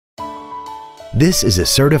This is a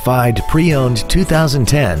certified pre-owned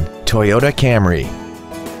 2010 Toyota Camry.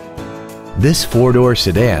 This four-door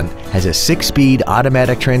sedan has a 6-speed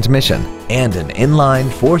automatic transmission and an inline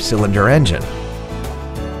 4-cylinder engine.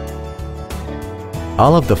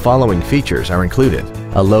 All of the following features are included: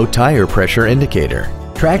 a low tire pressure indicator,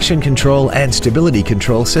 traction control and stability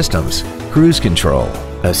control systems, cruise control,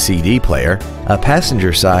 a CD player, a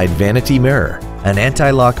passenger side vanity mirror, an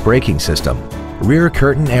anti-lock braking system, rear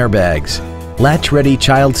curtain airbags, latch-ready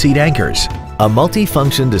child seat anchors, a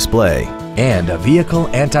multi-function display, and a vehicle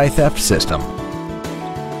anti-theft system.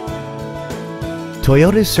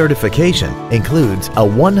 Toyota's certification includes a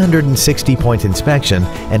 160-point inspection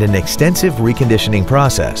and an extensive reconditioning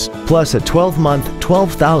process, plus a 12-month,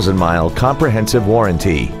 12,000-mile comprehensive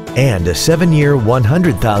warranty and a 7-year,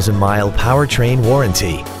 100,000-mile powertrain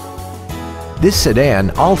warranty. This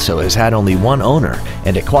sedan also has had only one owner,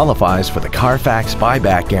 and it qualifies for the Carfax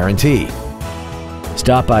buyback guarantee.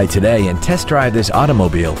 Stop by today and test drive this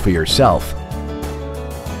automobile for yourself.